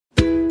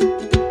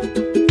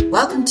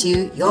Welcome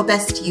to Your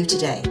Best You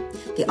Today,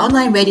 the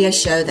online radio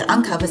show that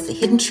uncovers the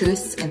hidden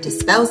truths and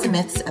dispels the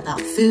myths about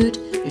food,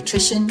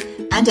 nutrition,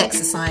 and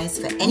exercise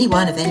for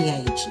anyone of any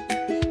age.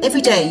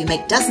 Every day you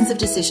make dozens of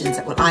decisions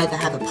that will either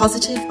have a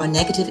positive or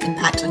negative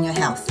impact on your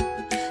health.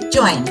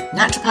 Join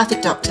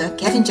naturopathic Dr.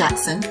 Kevin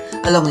Jackson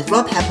along with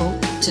Rob Heppel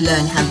to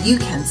learn how you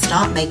can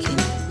start making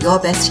your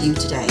best you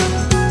today.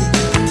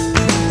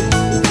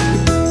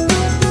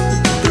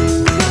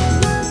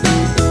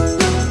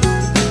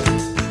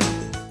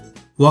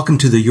 Welcome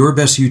to the Your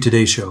Best You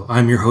Today show.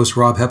 I'm your host,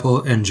 Rob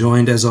Heppel, and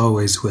joined as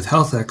always with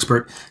health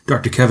expert,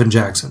 Dr. Kevin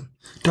Jackson.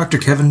 Dr.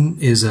 Kevin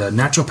is a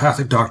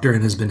naturopathic doctor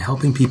and has been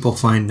helping people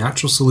find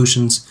natural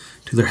solutions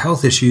to their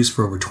health issues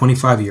for over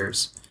 25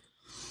 years.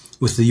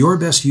 With the Your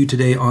Best You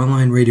Today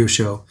online radio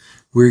show,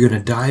 we're going to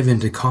dive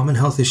into common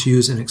health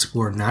issues and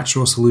explore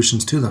natural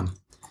solutions to them.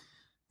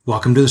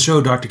 Welcome to the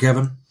show, Dr.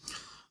 Kevin.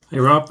 Hey,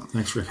 Rob.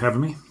 Thanks for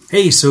having me.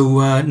 Hey,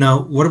 so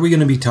now what are we going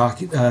to be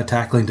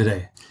tackling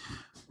today?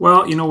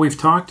 Well, we've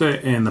talked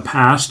in the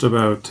past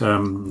about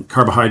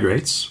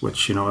carbohydrates,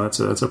 which,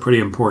 that's a pretty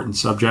important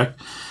subject.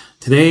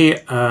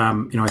 Today,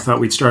 I thought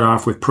we'd start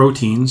off with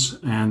proteins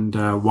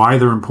and why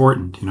they're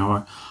important.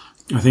 I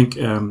think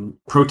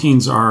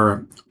proteins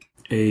are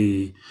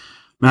a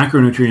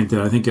macronutrient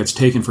that I think gets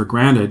taken for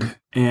granted.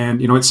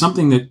 And, it's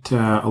something that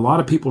a lot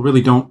of people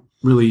really don't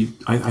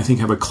I think,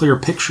 have a clear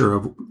picture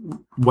of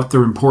what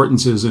their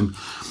importance is and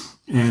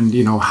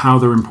how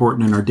they're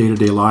important in our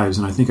day-to-day lives.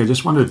 And I think I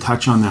just wanted to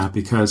touch on that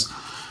because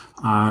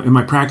in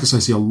my practice, I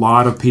see a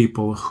lot of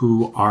people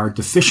who are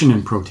deficient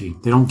in protein.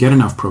 They don't get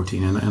enough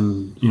protein.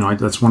 And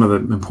that's one of the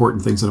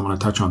important things that I want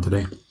to touch on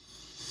today.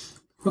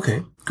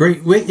 Okay,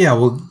 great.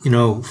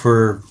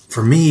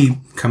 For me,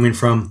 coming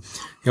from,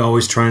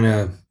 always trying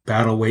to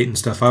battle weight and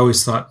stuff, I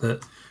always thought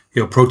that,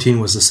 protein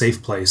was a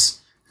safe place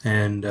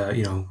and,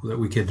 that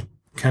we could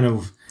kind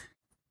of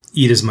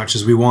eat as much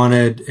as we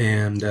wanted,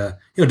 and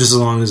just as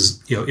long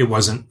as it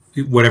wasn't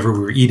whatever we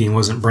were eating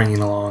wasn't bringing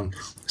along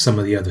some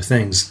of the other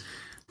things.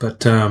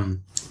 But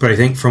I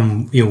think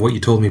from what you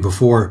told me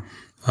before,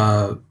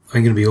 I'm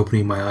going to be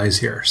opening my eyes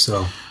here.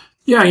 So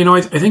yeah,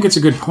 I think it's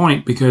a good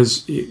point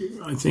because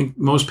I think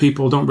most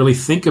people don't really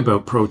think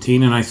about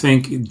protein, and I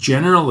think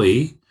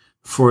generally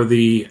for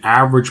the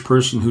average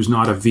person who's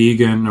not a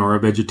vegan or a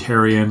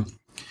vegetarian,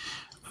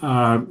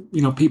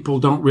 people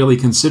don't really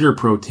consider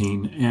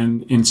protein.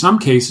 And in some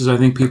cases, I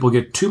think people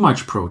get too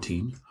much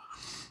protein.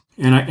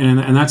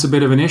 And that's a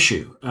bit of an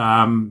issue.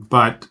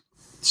 But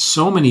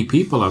so many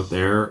people out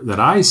there that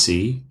I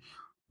see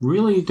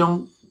really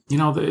don't,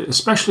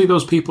 especially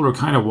those people who are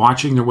kind of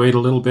watching their weight a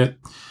little bit.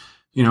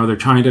 They're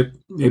trying to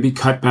maybe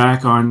cut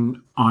back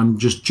on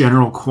just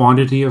general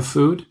quantity of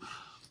food.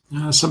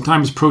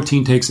 Sometimes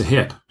protein takes a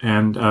hit,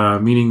 and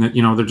meaning that,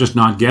 they're just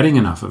not getting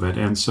enough of it.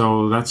 And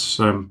so that's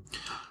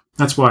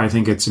why I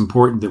think it's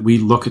important that we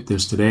look at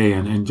this today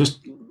and just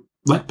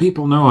let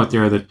people know out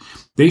there that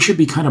they should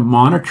be kind of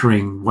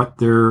monitoring what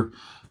their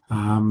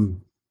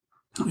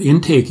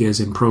intake is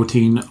in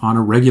protein on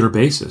a regular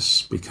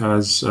basis.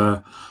 Because,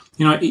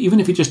 even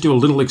if you just do a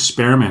little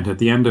experiment at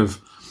the end of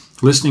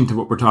listening to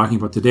what we're talking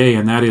about today,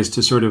 and that is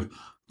to sort of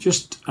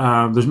just,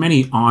 there's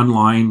many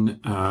online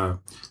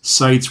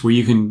sites where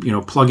you can,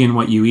 plug in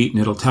what you eat and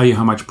it'll tell you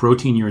how much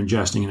protein you're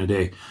ingesting in a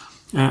day.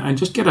 And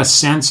just get a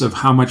sense of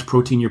how much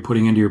protein you're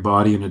putting into your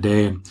body in a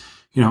day. And,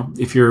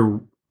 if you're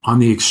on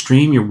the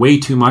extreme, you're way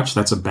too much,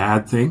 that's a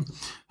bad thing.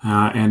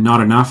 And not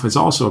enough is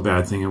also a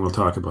bad thing. And we'll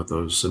talk about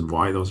those and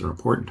why those are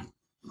important.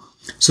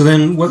 So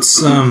then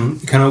what's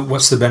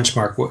what's the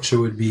benchmark? What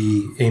should we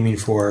be aiming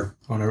for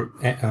on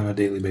a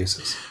daily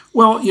basis?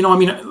 Well,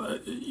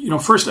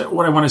 first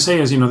what I want to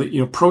say is,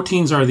 that,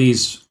 proteins are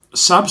these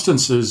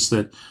substances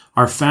that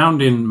are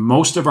found in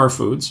most of our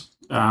foods.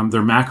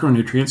 They're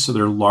macronutrients, so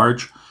they're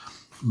large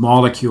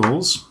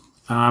molecules,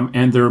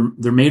 and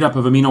they're made up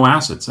of amino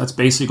acids. That's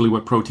basically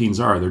what proteins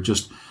are. They're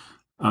just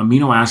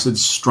amino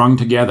acids strung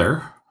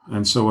together,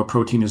 and so a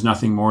protein is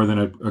nothing more than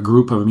a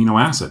group of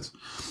amino acids.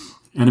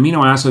 And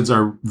amino acids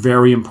are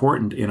very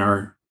important in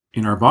our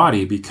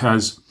body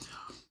because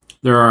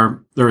there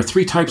are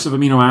three types of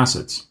amino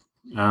acids.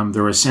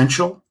 They're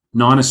essential,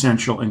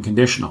 non-essential, and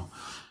conditional.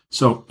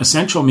 So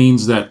essential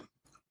means that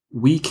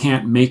we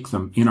can't make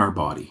them in our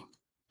body,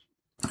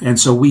 and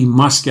so we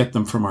must get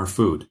them from our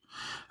food.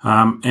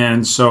 You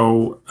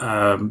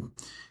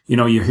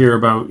hear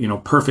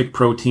about, perfect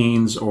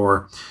proteins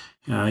or,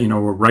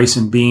 rice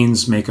and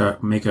beans make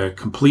a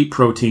complete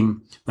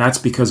protein. That's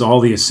because all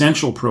the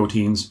essential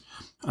proteins,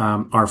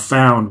 are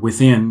found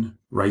within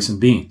rice and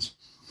beans.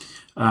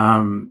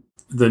 The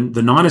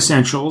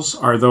non-essentials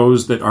are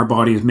those that our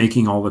body is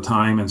making all the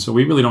time. And so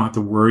we really don't have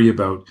to worry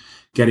about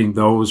getting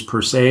those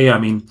per se.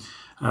 And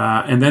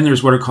then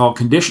there's what are called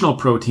conditional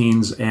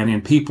proteins. And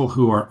in people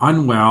who are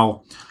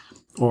unwell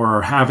or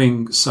are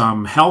having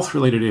some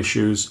health-related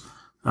issues,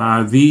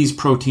 these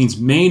proteins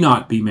may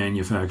not be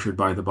manufactured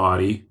by the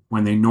body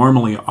when they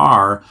normally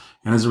are,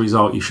 and as a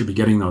result, you should be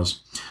getting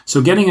those.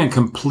 So getting a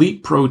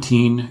complete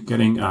protein,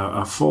 getting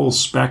a full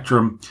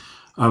spectrum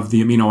of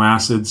the amino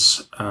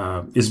acids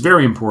is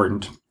very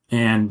important.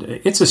 And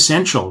it's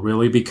essential,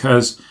 really,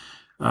 because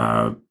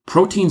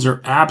proteins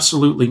are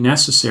absolutely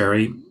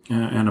necessary.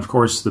 And of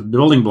course, the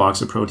building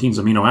blocks of proteins,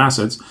 amino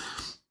acids,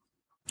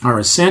 are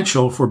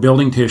essential for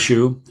building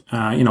tissue,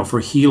 for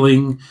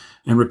healing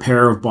and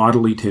repair of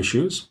bodily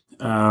tissues,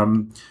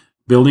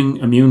 building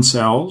immune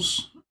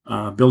cells,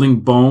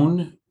 building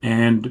bone,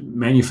 and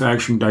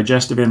manufacturing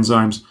digestive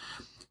enzymes,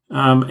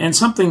 and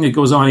something that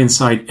goes on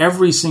inside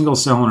every single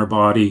cell in our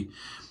body,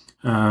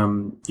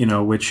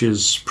 which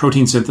is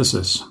protein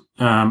synthesis.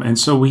 And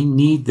so we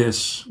need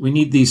this. We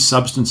need these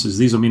substances,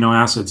 these amino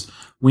acids.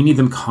 We need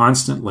them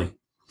constantly.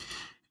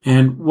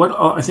 And what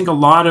I think a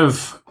lot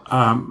of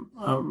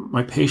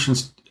my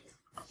patients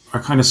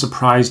are kind of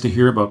surprised to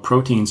hear about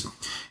proteins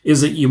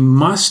is that you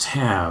must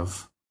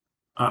have,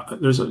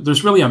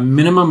 there's really a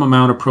minimum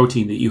amount of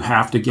protein that you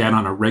have to get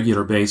on a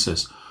regular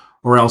basis,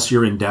 or else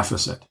you're in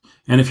deficit.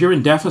 And if you're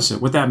in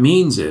deficit, what that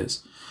means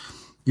is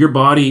your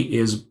body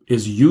is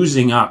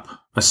using up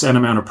a set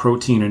amount of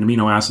protein and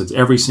amino acids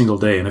every single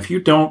day. And if you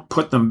don't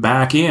put them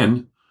back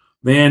in,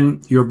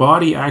 then your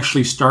body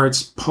actually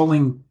starts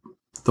pulling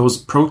those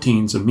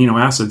proteins and amino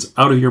acids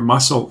out of your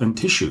muscle and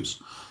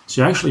tissues.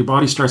 So actually, your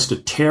body starts to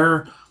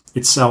tear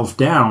itself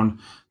down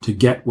to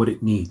get what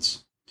it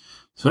needs.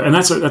 So, and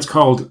that's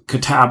called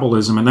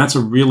catabolism, and that's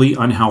a really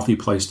unhealthy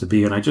place to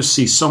be. And I just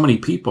see so many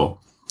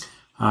people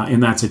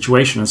in that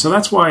situation, and so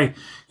that's why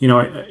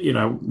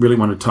I really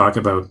want to talk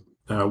about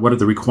what are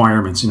the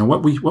requirements.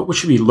 What we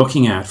should be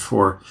looking at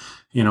for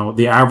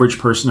the average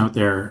person out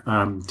there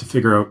to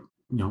figure out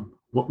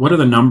what are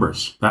the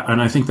numbers,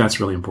 and I think that's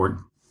really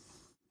important.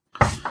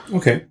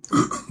 Okay.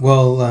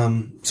 Well,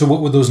 so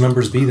what would those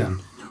numbers be then?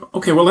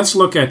 Okay, well, let's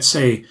look at,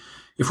 say,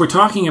 if we're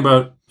talking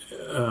about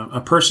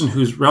a person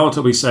who's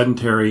relatively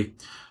sedentary,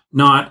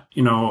 not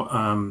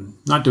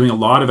doing a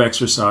lot of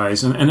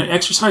exercise, and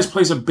exercise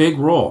plays a big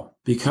role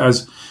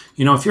because,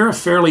 if you're a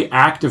fairly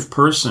active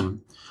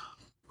person,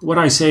 what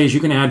I say is you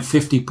can add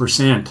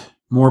 50%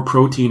 more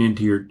protein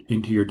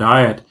into your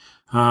diet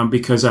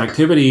because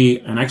activity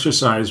and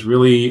exercise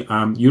really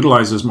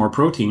utilizes more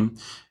protein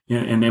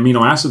and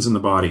amino acids in the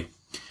body.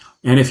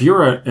 And if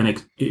you're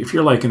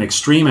like an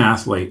extreme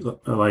athlete,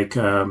 like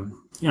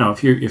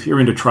if you're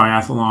into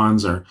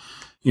triathlons or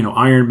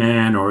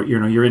Ironman, or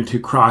you're into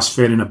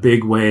CrossFit in a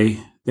big way,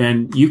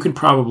 then you can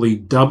probably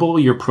double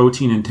your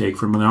protein intake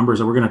from the numbers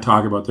that we're going to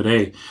talk about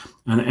today,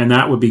 and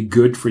that would be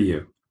good for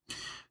you.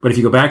 But if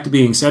you go back to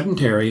being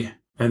sedentary,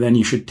 and then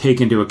you should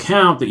take into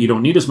account that you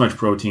don't need as much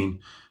protein,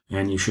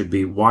 and you should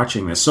be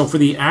watching this. So for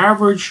the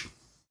average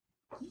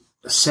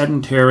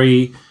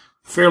sedentary,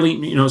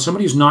 fairly,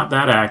 somebody who's not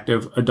that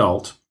active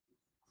adult,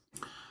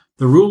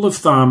 the rule of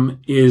thumb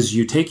is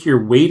you take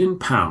your weight in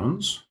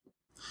pounds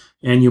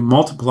and you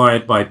multiply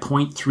it by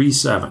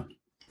 0.37.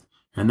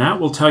 And that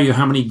will tell you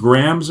how many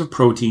grams of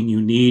protein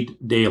you need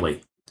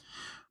daily.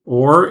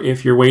 Or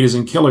if your weight is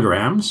in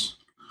kilograms,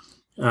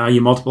 you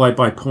multiply it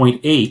by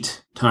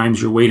 0.8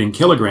 times your weight in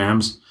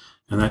kilograms,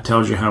 and that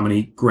tells you how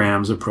many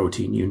grams of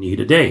protein you need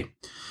a day.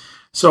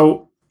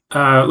 So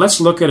let's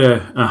look at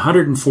a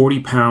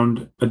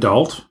 140-pound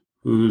adult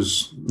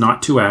who's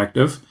not too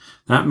active.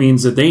 That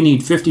means that they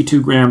need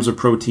 52 grams of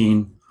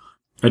protein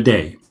a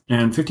day.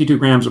 And 52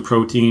 grams of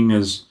protein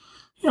is,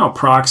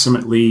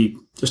 approximately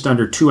just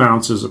under 2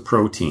 ounces of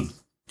protein.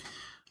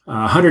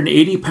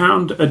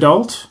 180-pound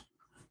adult,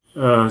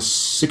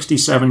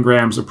 67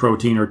 grams of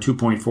protein, or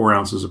 2.4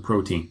 ounces of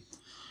protein.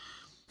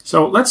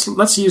 So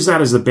let's use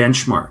that as the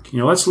benchmark.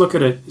 Let's look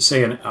at a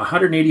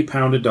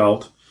 180-pound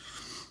adult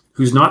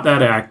who's not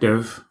that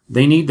active.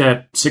 They need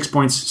that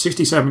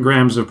 6.67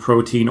 grams of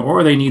protein,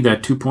 or they need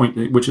that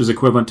which is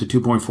equivalent to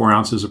 2.4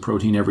 ounces of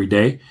protein every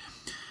day.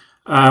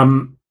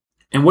 And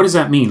what does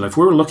that mean? If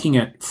we're looking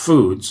at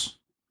foods,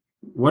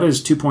 what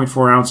is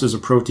 2.4 ounces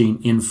of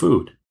protein in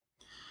food?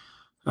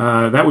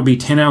 That would be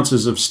 10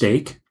 ounces of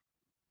steak,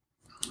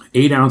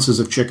 8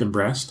 ounces of chicken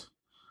breast.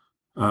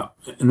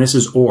 And this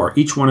is or.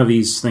 Each one of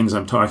these things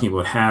I'm talking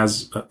about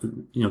has,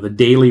 the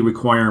daily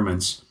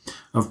requirements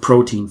of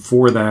protein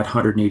for that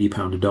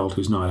 180-pound adult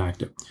who's not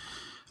active.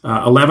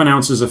 11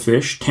 ounces of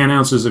fish, 10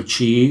 ounces of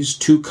cheese,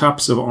 2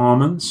 cups of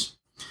almonds,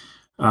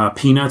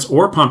 peanuts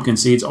or pumpkin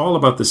seeds, all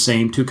about the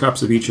same, 2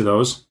 cups of each of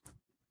those.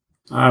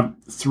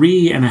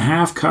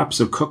 3.5 cups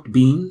of cooked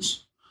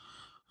beans.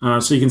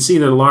 So you can see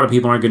that a lot of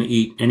people aren't going to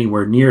eat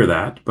anywhere near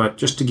that, but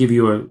just to give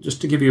you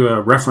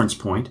a reference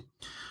point,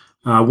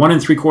 1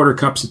 3/4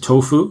 cups of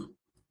tofu,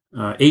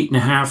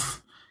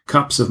 8.5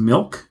 cups of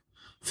milk,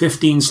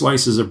 15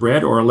 slices of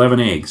bread, or 11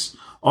 eggs.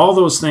 All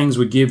those things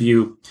would give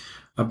you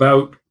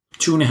about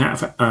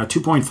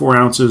 2.4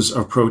 ounces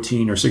of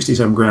protein, or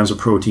 67 grams of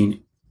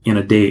protein on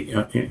a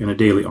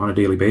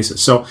daily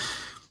basis. So,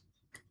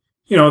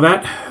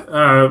 that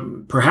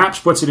perhaps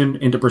puts it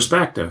into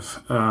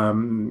perspective.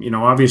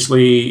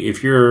 Obviously,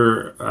 if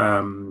you're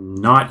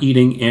not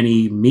eating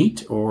any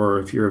meat, or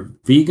if you're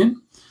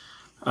vegan,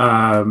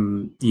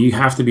 you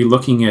have to be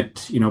looking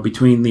at,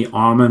 between the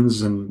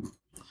almonds and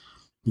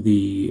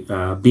the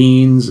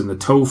beans and the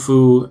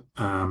tofu,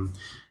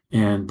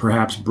 and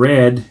perhaps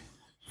bread,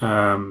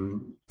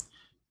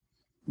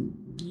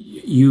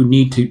 you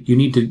need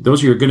to.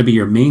 Those are going to be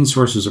your main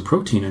sources of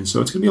protein, and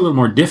so it's going to be a little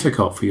more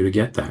difficult for you to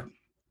get that.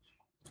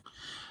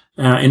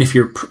 And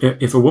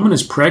if a woman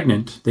is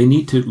pregnant, they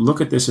need to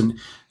look at this and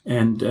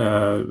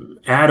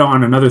add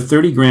on another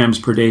 30 grams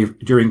per day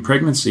during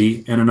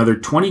pregnancy and another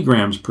 20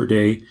 grams per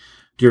day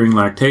during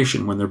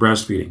lactation when they're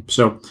breastfeeding.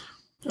 So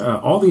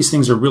all these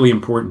things are really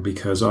important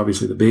because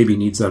obviously the baby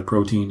needs that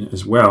protein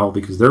as well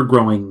because they're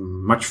growing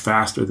much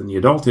faster than the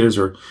adult is,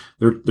 or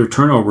their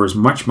turnover is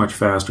much, much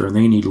faster, and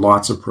they need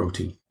lots of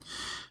protein.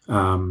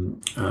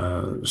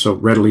 So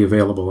readily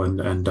available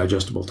and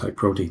digestible type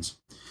proteins.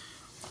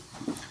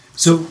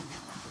 So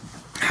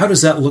how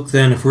does that look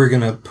then if we're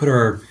going to put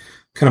our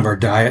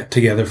diet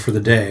together for the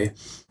day,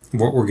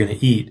 what we're going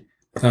to eat?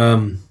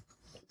 How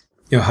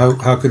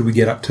could we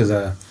get up to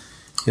the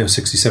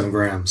 67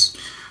 grams?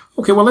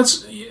 Okay, well,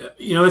 that's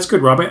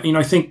good, Rob.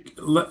 I think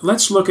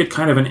let's look at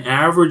kind of an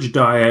average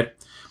diet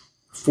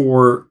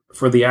for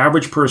the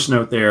average person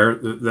out there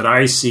that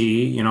I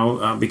see,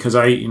 because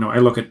I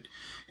look at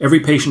every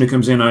patient who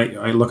comes in,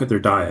 I look at their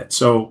diet.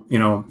 So,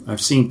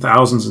 I've seen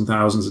thousands and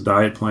thousands of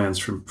diet plans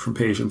from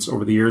patients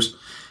over the years.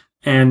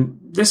 And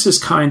this is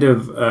kind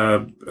of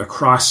a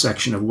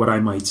cross-section of what I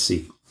might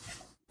see.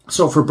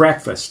 So for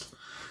breakfast,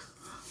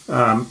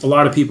 a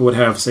lot of people would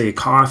have, say,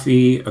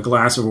 coffee, a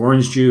glass of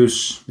orange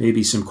juice,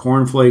 maybe some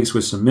cornflakes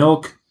with some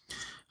milk,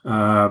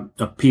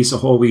 a piece of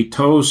whole wheat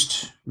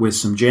toast with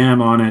some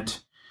jam on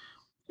it,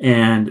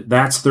 and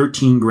that's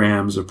 13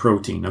 grams of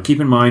protein. Now keep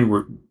in mind,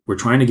 we're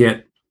trying to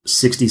get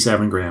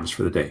 67 grams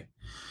for the day.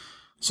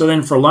 So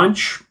then for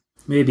lunch,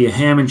 maybe a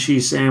ham and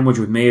cheese sandwich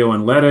with mayo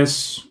and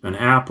lettuce, an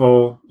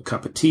apple, a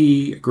cup of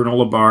tea, a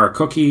granola bar, a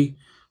cookie.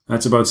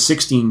 That's about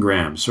 16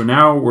 grams. So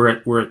now we're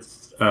at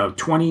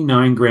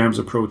 29 grams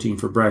of protein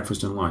for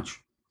breakfast and lunch.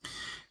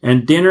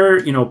 And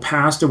dinner,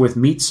 pasta with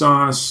meat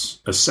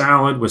sauce, a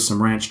salad with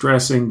some ranch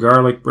dressing,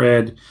 garlic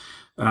bread,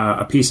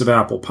 a piece of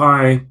apple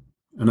pie,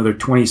 another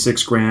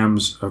 26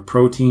 grams of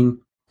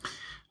protein.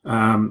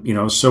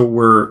 So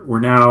we're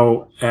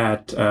now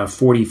at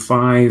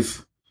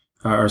 55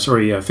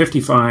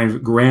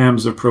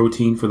 grams of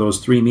protein for those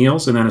 3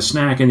 meals, and then a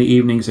snack in the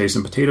evening, say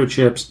some potato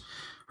chips,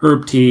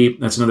 herb tea,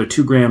 that's another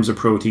 2 grams of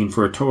protein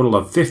for a total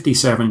of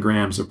 57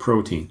 grams of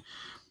protein.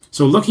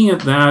 So looking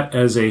at that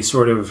as a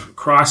sort of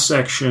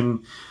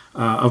cross-section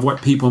of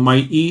what people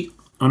might eat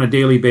on a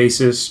daily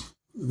basis,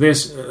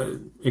 this,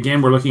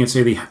 again, we're looking at,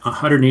 say, the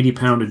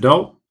 180-pound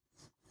adult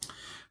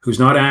who's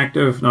not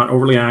active, not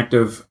overly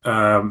active.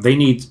 They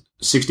need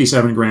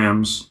 67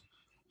 grams.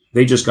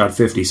 They just got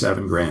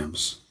 57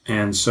 grams.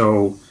 And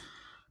so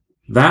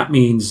that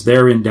means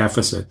they're in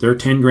deficit. They're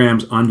 10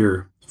 grams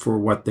under for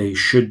what they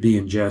should be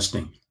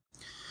ingesting.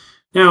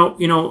 Now,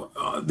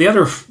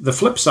 the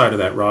flip side of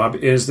that, Rob,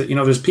 is that,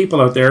 there's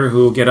people out there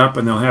who get up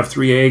and they'll have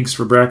 3 eggs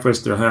for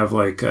breakfast. They'll have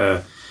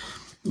a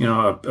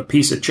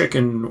piece of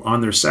chicken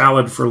on their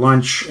salad for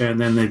lunch, and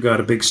then they've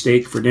got a big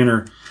steak for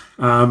dinner.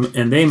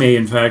 And they may,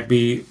 in fact,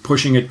 be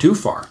pushing it too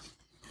far.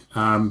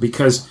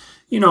 Because,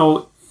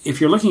 if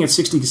you're looking at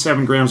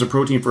 67 grams of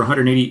protein for a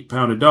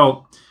 180-pound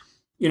adult,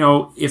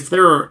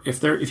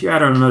 if you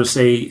add on another,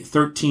 say,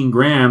 13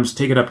 grams,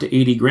 take it up to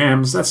 80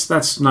 grams,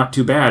 that's not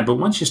too bad. But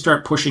once you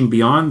start pushing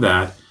beyond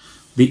that,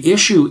 the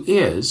issue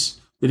is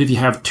that if you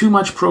have too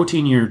much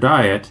protein in your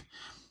diet,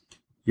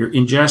 you're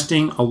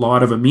ingesting a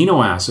lot of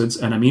amino acids,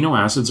 and amino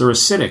acids are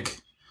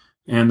acidic.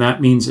 And that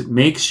means it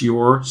makes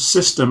your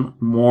system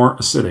more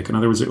acidic. In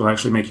other words, it will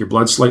actually make your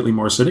blood slightly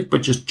more acidic,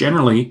 but just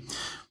generally,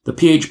 the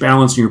pH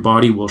balance in your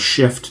body will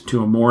shift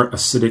to a more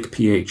acidic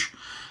pH.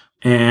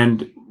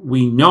 And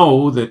we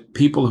know that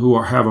people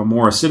who have a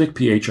more acidic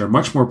pH are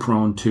much more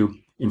prone to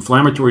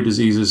inflammatory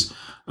diseases,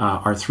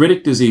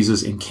 arthritic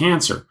diseases, and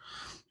cancer.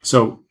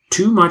 So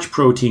too much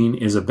protein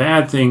is a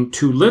bad thing.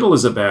 Too little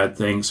is a bad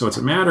thing. So it's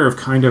a matter of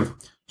kind of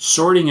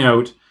sorting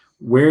out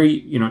where,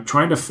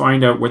 trying to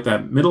find out what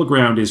that middle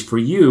ground is for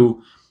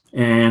you.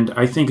 And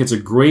I think it's a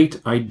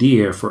great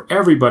idea for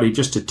everybody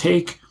just to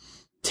take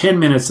 10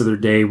 minutes of their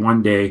day,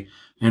 one day,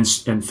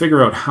 and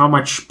figure out how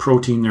much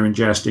protein they're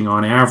ingesting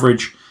on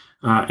average,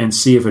 and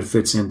see if it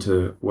fits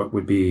into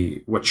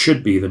what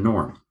should be the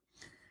norm.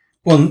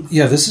 Well,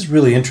 yeah, this is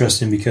really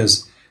interesting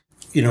because,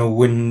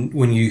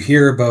 when you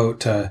hear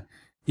about,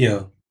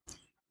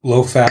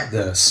 low fat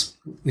this,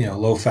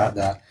 low fat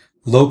that,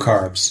 low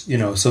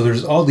carbs, so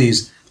there's all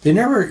these, you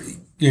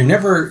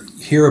never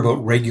hear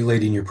about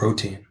regulating your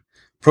protein.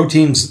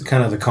 Protein's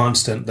kind of the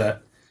constant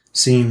that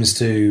seems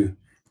to,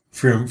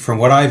 from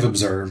what I've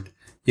observed,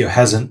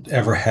 hasn't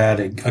ever had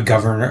a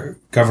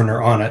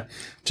governor on it.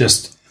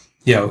 Just,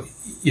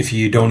 if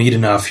you don't eat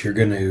enough, you're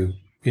going to,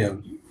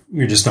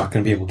 you're just not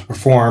going to be able to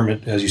perform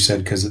it, as you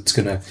said, because it's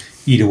going to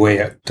eat away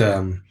at,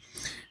 at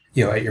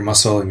your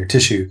muscle and your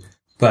tissue.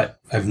 But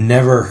I've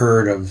never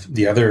heard of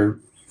the other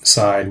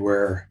side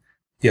where,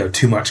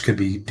 too much could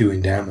be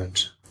doing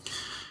damage.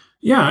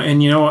 Yeah.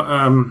 And,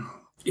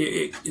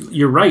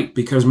 you're right,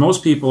 because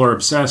most people are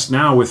obsessed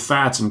now with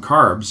fats and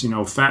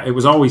carbs. Fat. It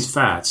was always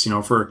fats.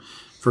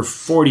 For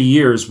 40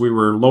 years we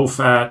were low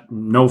fat,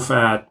 no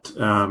fat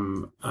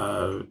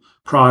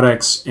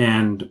products,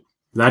 and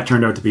that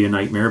turned out to be a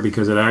nightmare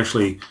because it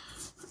actually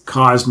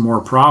caused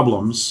more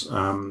problems.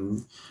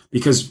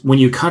 Because when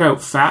you cut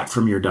out fat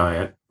from your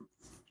diet,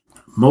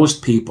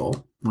 most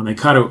people, when they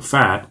cut out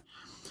fat,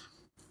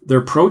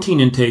 their protein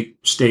intake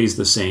stays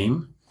the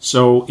same.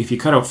 So if you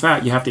cut out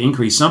fat, you have to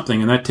increase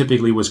something, and that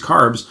typically was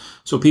carbs.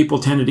 So people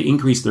tended to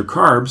increase their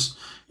carbs.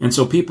 And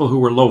so people who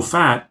were low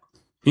fat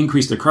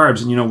increased their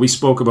carbs. And, we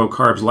spoke about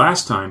carbs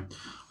last time,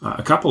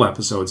 a couple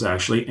episodes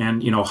actually.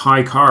 And,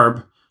 high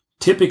carb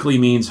typically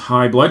means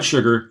high blood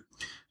sugar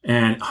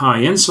and high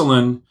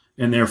insulin,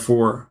 and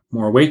therefore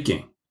more weight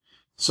gain.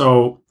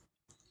 So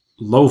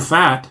low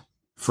fat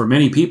for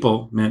many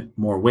people meant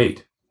more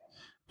weight.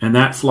 And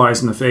that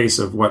flies in the face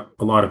of what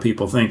a lot of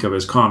people think of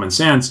as common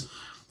sense.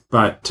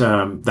 But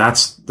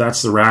that's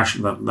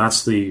the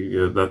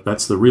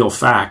that's the real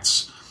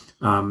facts.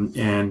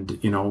 And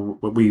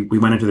we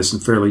went into this in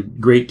fairly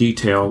great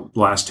detail the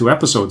last two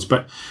episodes.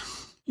 But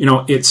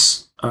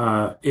it's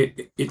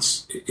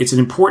an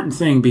important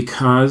thing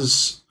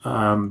because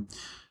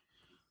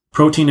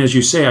protein, as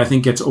you say, I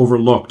think gets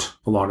overlooked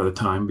a lot of the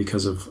time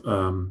because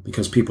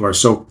people are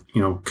so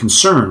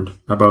concerned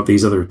about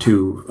these other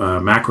two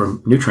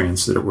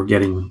macronutrients that we're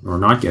getting or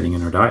not getting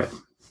in our diet.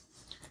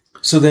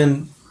 So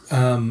then.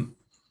 And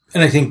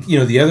I think,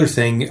 the other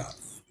thing,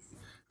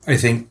 I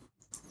think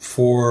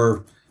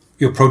for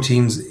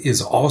proteins is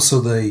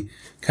also the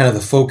kind of the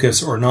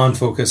focus or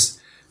non-focus,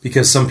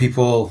 because some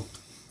people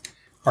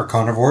are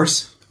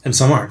carnivores and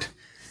some aren't.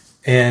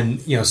 And,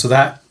 so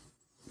that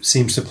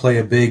seems to play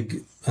a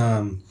big,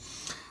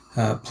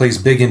 plays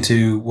big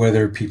into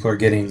whether people are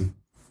getting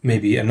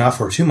with enough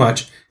or too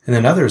much, and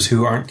then others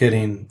who aren't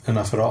getting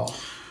enough at all.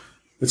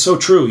 It's so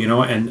true,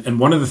 and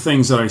one of the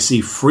things that I see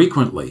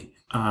frequently,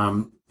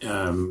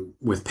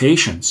 with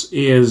patients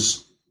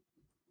is,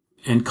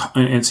 and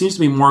it seems to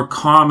be more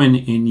common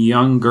in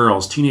young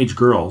girls, teenage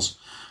girls,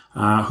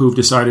 who've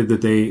decided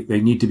that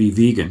they need to be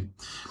vegan.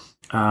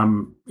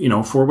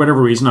 For whatever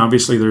reason,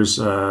 obviously there's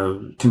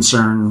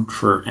concern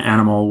for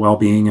animal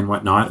well-being and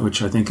whatnot,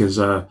 which I think is,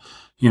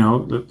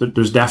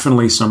 there's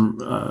definitely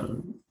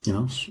some,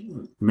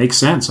 makes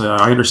sense.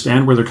 I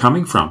understand where they're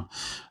coming from,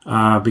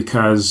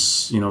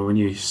 because, when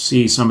you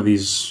see some of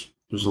these,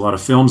 there's a lot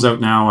of films out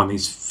now on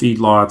these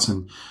feedlots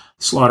and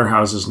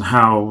slaughterhouses and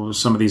how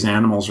some of these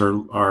animals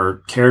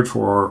are cared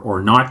for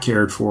or not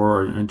cared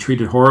for and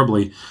treated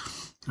horribly.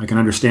 I can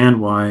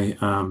understand why,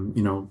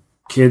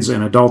 kids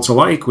and adults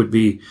alike would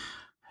be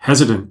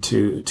hesitant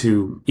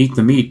to eat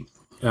the meat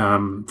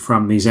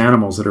from these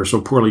animals that are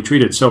so poorly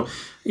treated. So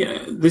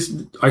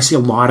I see a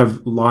lot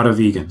of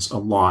vegans, a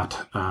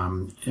lot.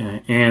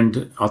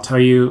 And I'll tell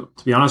you,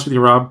 to be honest with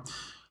you, Rob,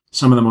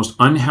 some of the most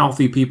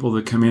unhealthy people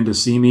that come in to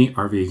see me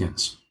are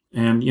vegans.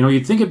 And,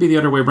 you'd think it'd be the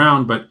other way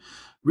around, but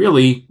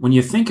really, when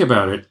you think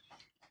about it,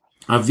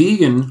 a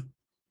vegan,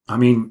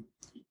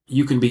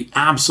 you can be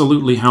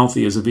absolutely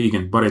healthy as a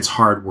vegan, but it's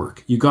hard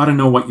work. You got to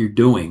know what you're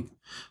doing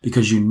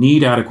because you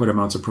need adequate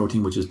amounts of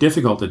protein, which is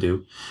difficult to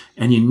do.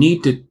 And you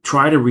need to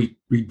try to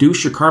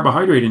reduce your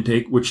carbohydrate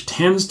intake, which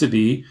tends to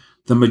be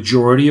the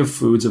majority of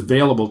foods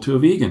available to a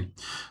vegan.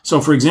 So,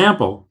 for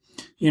example,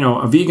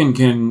 a vegan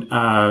can,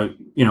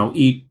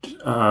 eat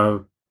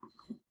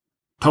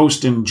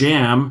toast and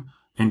jam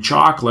and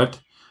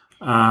chocolate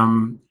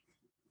all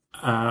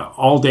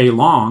day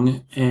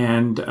long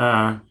and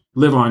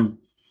live on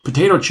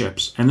potato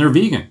chips, and they're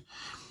vegan.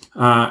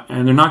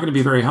 And they're not going to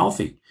be very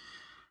healthy.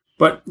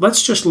 But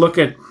let's just look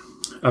at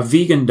a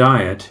vegan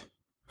diet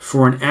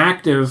for an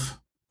active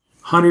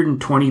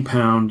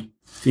 120-pound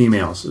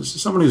female. So this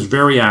is someone who's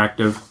very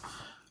active.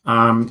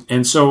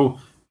 And so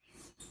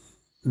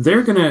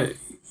they're going to,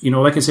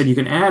 like I said, you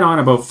can add on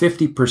about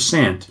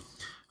 50%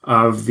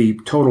 of the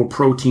total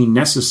protein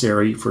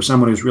necessary for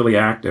someone who's really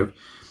active.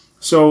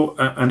 So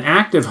an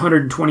active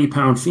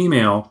 120-pound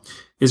female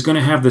is going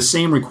to have the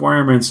same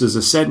requirements as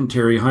a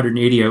sedentary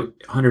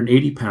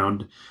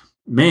 180-pound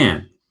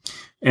man.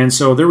 And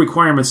so their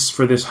requirements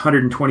for this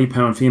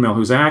 120-pound female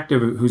who's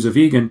active, who's a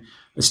vegan,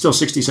 is still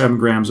 67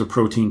 grams of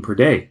protein per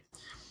day.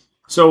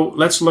 So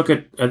let's look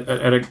at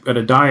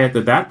a diet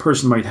that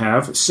person might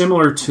have,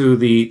 similar to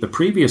the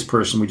previous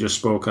person we just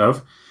spoke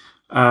of.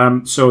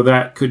 So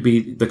that could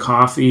be the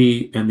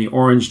coffee and the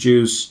orange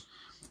juice,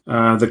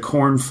 the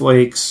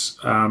cornflakes,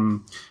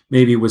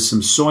 maybe with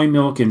some soy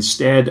milk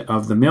instead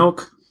of the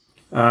milk.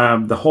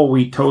 The whole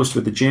wheat toast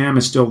with the jam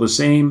is still the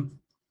same.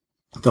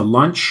 The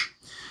lunch,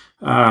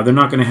 they're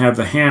not going to have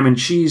the ham and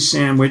cheese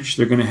sandwich.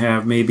 They're going to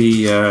have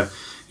maybe,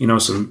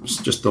 some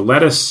just the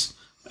lettuce,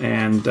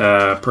 and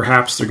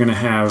perhaps they're going to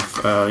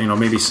have,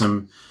 maybe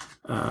some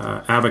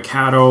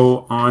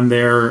avocado on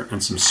there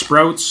and some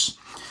sprouts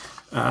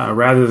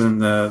rather than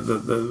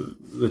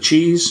the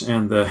cheese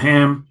and the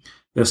ham.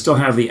 They'll still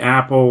have the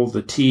apple,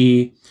 the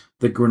tea,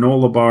 the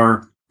granola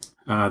bar,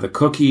 the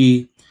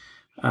cookie,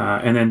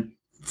 and then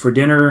For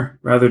dinner,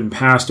 rather than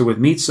pasta with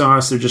meat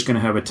sauce, they're just going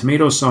to have a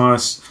tomato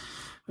sauce.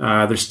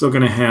 They're still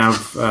going to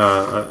have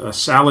a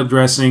salad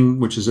dressing,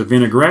 which is a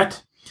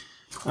vinaigrette.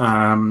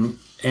 And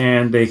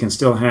they can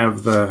still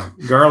have the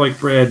garlic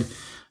bread,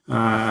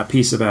 a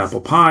piece of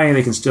apple pie.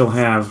 They can still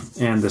have,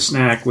 and the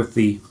snack with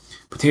the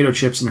potato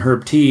chips and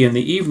herb tea in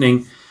the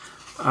evening.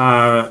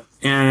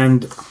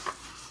 And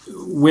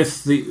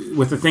with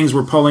the things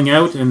we're pulling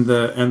out and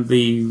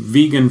the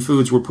vegan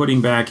foods we're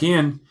putting back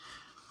in,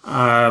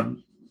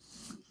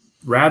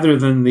 rather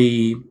than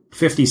the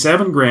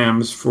 57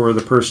 grams for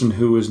the person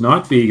who is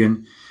not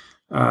vegan,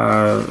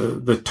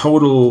 the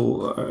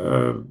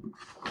total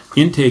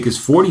intake is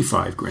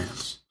 45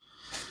 grams.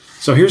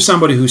 So here's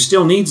somebody who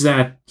still needs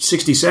that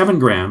 67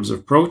 grams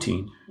of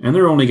protein, and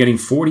they're only getting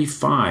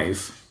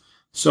 45.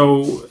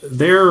 So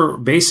they're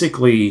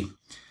basically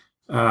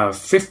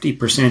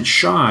 50%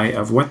 shy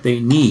of what they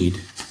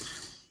need,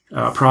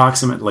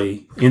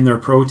 approximately, in their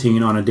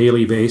protein on a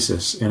daily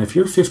basis. And if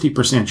you're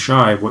 50%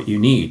 shy of what you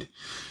need,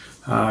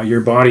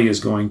 your body is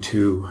going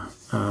to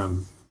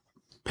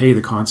pay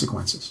the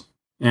consequences.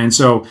 And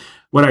so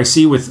what I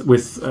see with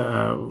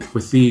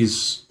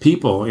these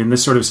people in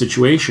this sort of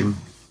situation,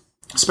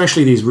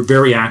 especially these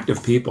very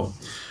active people,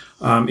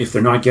 if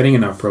they're not getting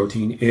enough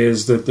protein,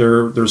 is that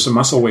there's some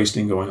muscle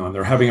wasting going on.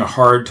 They're having a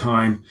hard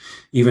time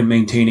even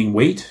maintaining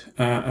weight,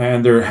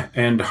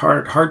 and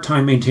hard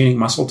time maintaining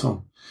muscle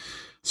tone.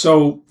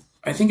 So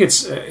I think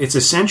it's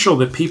essential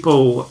that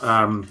people,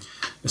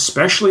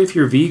 especially if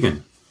you're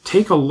vegan,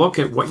 take a look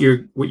at what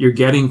you're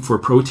getting for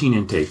protein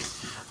intake.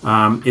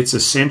 It's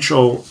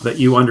essential that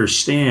you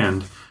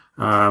understand,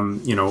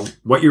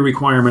 what your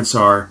requirements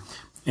are,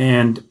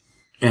 and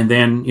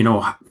then,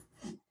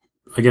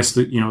 I guess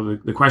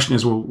the question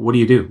is, well, what do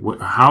you do?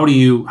 How do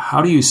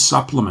you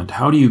supplement?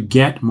 How do you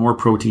get more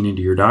protein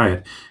into your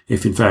diet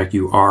if in fact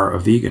you are a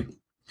vegan?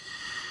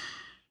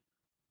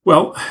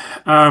 Well,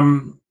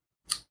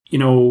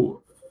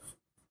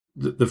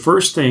 the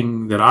first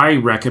thing that I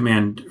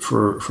recommend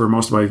for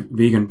most of my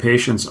vegan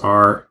patients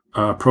are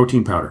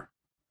protein powder.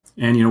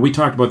 And, we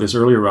talked about this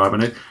earlier, Rob,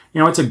 and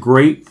it's a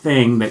great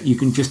thing that you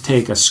can just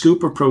take a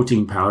scoop of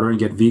protein powder and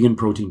get vegan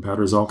protein powder.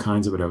 There's all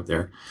kinds of it out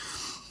there.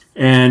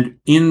 And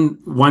in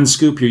one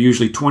scoop, you're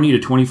usually 20 to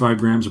 25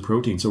 grams of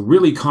protein. So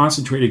really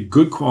concentrated,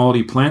 good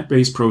quality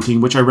plant-based protein,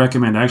 which I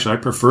recommend. Actually, I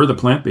prefer the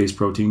plant-based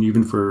protein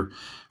even for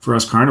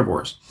us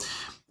carnivores.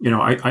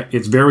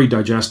 It's very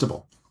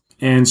digestible.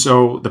 And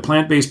so the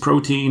plant-based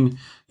protein,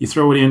 you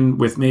throw it in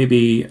with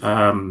maybe, 8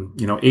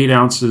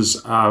 ounces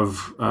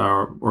of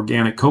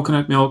organic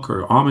coconut milk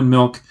or almond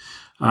milk,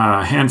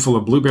 a handful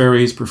of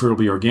blueberries,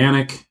 preferably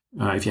organic.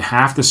 If you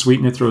have to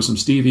sweeten it, throw some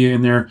stevia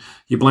in there.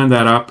 You blend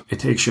that up. It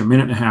takes you a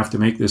minute and a half to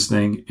make this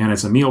thing, and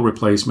it's a meal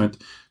replacement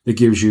that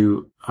gives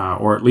you,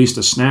 or at least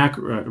a snack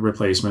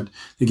replacement,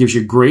 that gives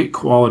you great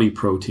quality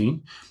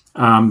protein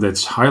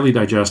that's highly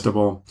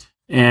digestible,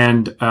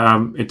 and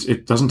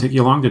it doesn't take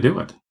you long to do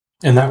it.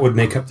 And that would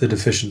make up the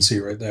deficiency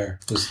right there.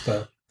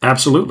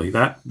 Absolutely.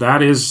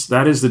 That is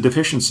the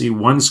deficiency,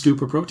 one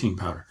scoop of protein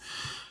powder.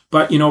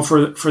 But,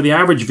 for the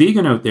average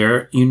vegan out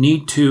there, you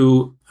need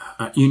to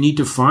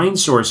find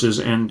sources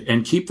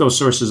and keep those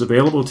sources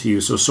available to you.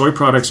 So soy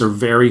products are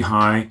very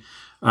high,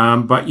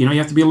 but you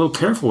have to be a little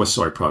careful with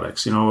soy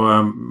products.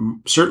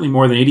 Certainly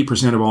more than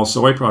 80% of all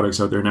soy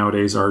products out there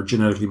nowadays are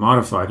genetically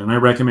modified. And I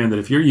recommend that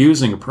if you're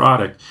using a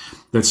product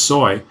that's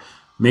soy,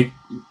 make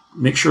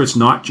sure it's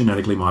not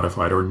genetically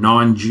modified or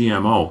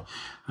non-GMO,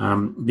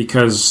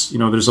 because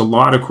there's a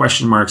lot of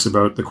question marks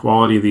about the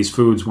quality of these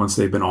foods once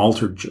they've been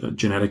altered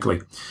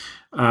genetically.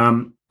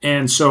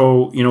 And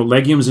so,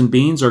 legumes and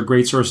beans are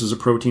great sources of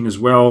protein as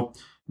well.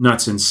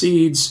 Nuts and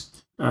seeds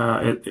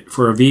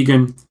for a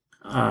vegan.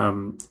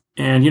 And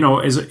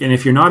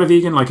if you're not a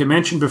vegan, like I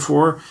mentioned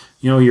before,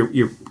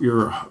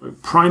 your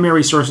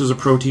primary sources of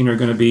protein are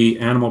going to be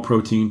animal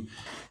protein.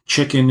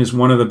 Chicken is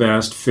one of the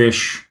best,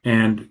 fish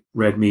and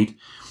red meat.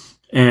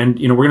 And,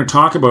 we're going to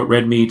talk about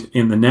red meat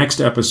in the next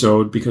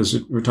episode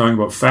because we're talking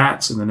about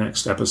fats in the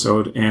next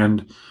episode.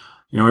 And,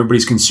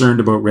 everybody's concerned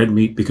about red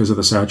meat because of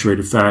the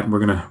saturated fat, and we're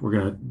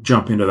gonna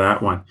jump into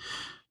that one.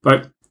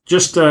 But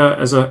just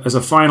as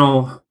a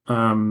final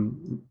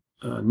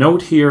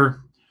note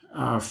here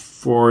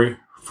for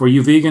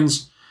you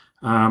vegans,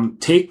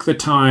 take the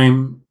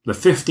time. The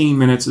 15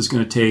 minutes is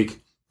going to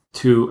take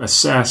to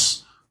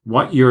assess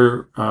what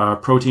your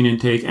protein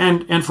intake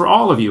and for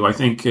all of you. I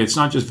think it's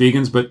not just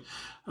vegans, but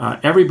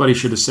everybody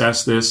should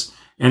assess this.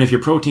 And if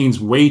your protein's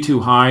way too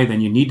high, then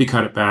you need to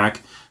cut it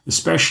back,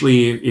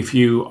 especially if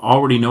you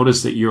already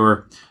notice that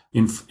you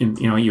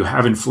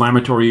have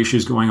inflammatory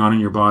issues going on in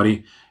your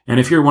body. And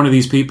if you're one of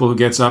these people who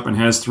gets up and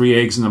has 3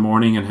 eggs in the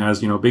morning and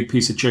has, a big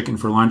piece of chicken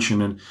for lunch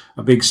and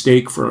a big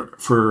steak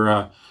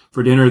for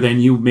dinner, then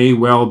you may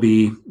well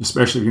be,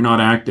 especially if you're not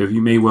active,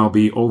 you may well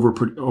be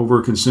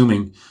over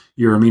consuming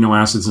your amino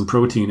acids and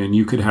protein, and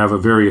you could have a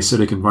very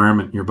acidic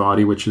environment in your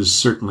body, which is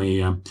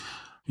certainly,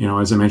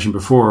 as I mentioned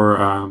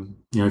before,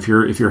 if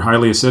you're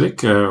highly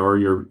acidic or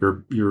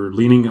you're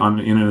leaning on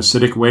in an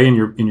acidic way in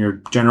your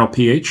general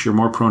pH, you're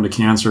more prone to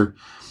cancer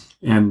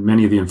and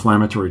many of the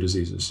inflammatory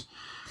diseases.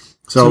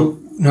 So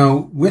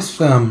now with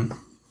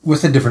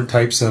the different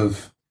types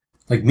of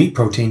like meat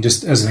protein,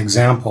 just as an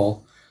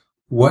example,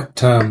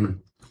 what's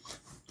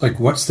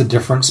the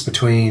difference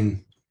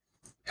between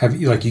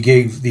you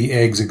gave the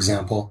eggs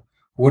example.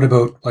 What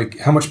about like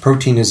how much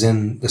protein is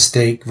in the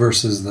steak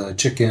versus the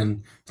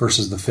chicken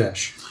versus the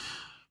fish?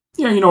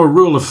 Yeah, a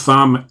rule of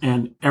thumb,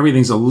 and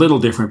everything's a little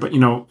different, but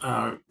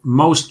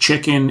most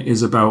chicken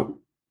is about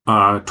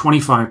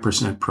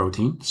 25%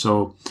 protein.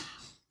 So,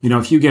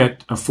 if you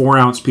get a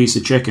 4-ounce piece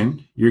of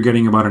chicken, you're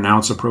getting about an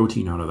ounce of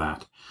protein out of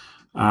that.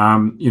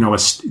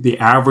 The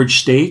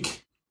average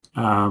steak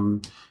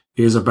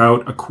is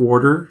about a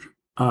quarter,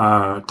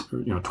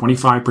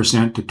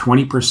 25% to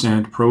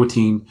 20%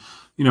 protein.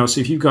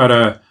 So if you've got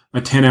a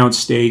 10-ounce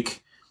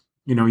steak,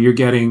 you're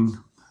getting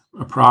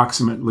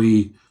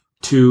approximately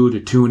 2 to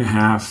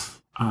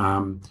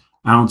 2.5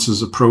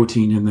 ounces of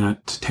protein in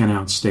that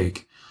 10-ounce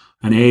steak.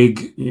 An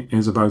egg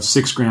is about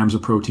 6 grams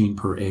of protein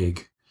per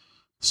egg.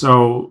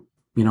 So,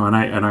 and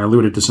I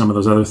alluded to some of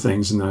those other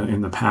things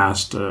in the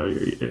past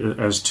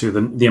as to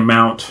the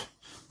amount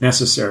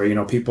necessary.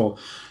 People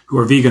who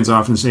are vegans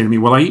often say to me,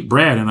 well, I eat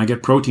bread and I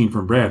get protein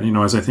from bread.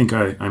 As I think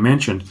I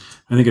mentioned,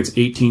 I think it's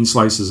 18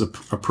 slices of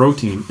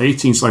protein,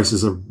 18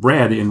 slices of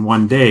bread in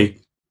one day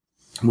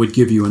would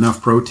give you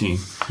enough protein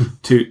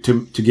to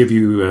give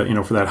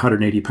you, for that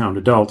 180-pound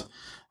adult.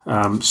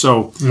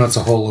 So that's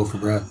a whole loaf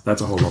of bread.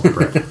 That's a whole loaf of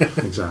bread.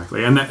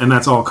 Exactly. And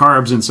that's all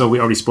carbs. And so we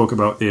already spoke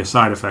about the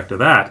side effect of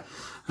that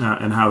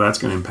and how that's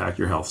going to impact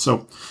your health.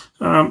 So,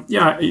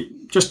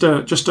 just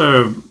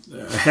a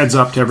heads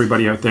up to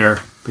everybody out there,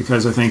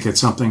 because I think it's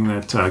something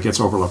that gets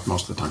overlooked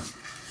most of the time.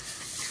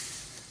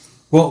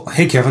 Well,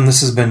 hey, Kevin,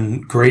 this has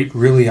been great,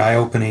 really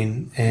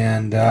eye-opening,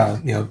 and,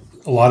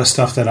 a lot of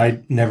stuff that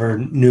I never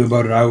knew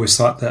about it. I always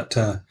thought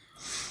that,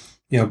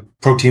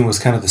 protein was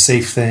kind of the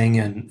safe thing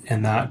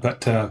and that,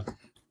 but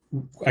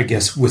I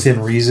guess within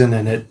reason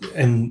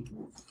and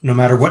no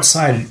matter what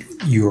side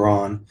you're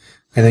on,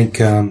 I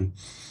think,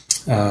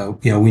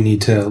 we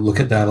need to look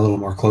at that a little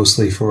more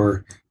closely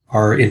for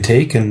our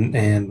intake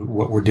and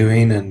what we're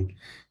doing and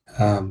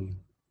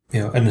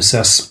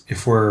assess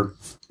if we're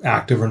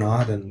active or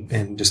not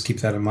and just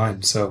keep that in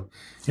mind. So,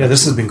 yeah,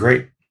 this has been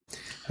great.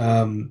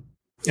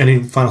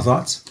 Any final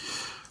thoughts?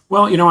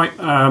 Well, I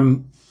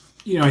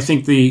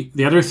think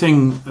the other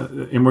thing,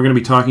 and we're going to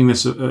be talking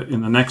this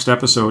in the next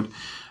episode,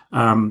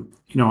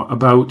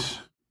 about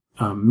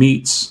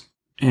meats,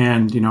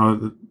 and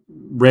the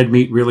red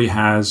meat really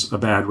has a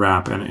bad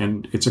rap,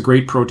 and it's a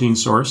great protein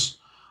source.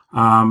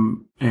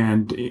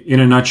 And in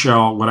a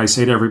nutshell, what I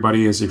say to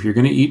everybody is, if you're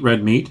going to eat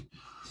red meat,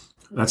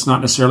 that's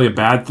not necessarily a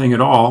bad thing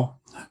at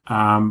all.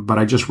 But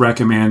I just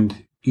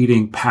recommend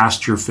eating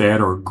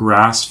pasture-fed or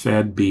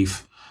grass-fed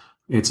beef.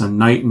 It's a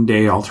night and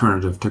day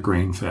alternative to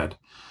grain-fed.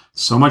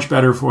 So much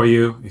better for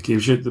you. It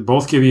gives you,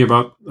 both give you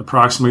about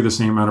approximately the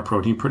same amount of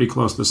protein, pretty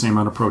close to the same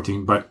amount of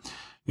protein, but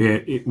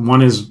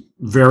one is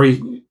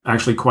very,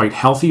 actually quite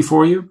healthy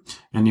for you,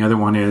 and the other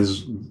one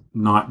is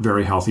not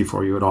very healthy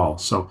for you at all.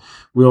 So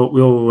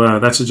we'll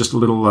that's just a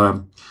little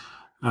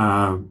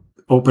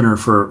opener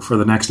for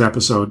the next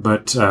episode.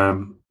 But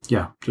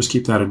just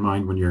keep that in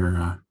mind when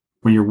you're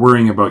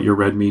worrying about your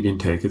red meat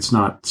intake. It's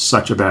not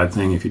such a bad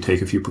thing if you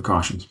take a few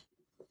precautions.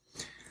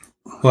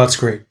 Well, that's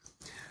great.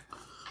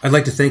 I'd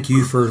like to thank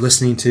you for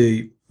listening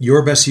to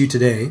Your Best You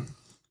Today,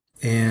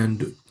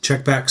 and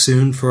check back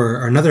soon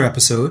for another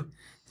episode.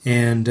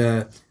 And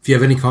if you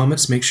have any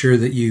comments, make sure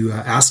that you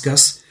ask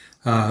us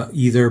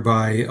either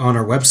on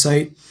our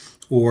website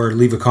or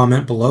leave a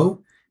comment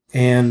below.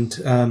 And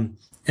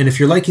if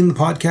you're liking the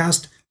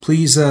podcast,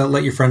 please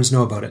let your friends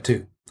know about it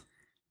too.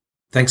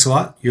 Thanks a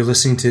lot. You're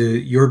listening to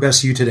Your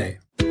Best You Today.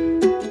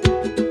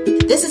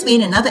 This has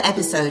been another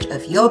episode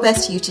of Your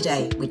Best You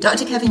Today with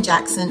Dr. Kevin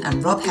Jackson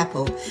and Rob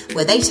Heppel,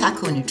 where they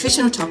tackle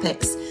nutritional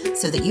topics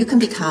so that you can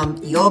become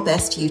your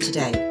best you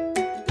today.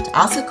 To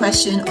ask a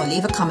question or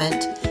leave a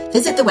comment,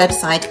 visit the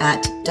website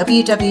at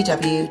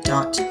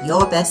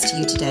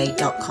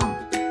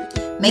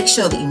www.yourbestyoutoday.com. Make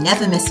sure that you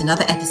never miss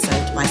another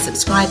episode by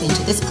subscribing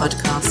to this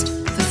podcast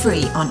for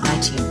free on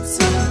iTunes.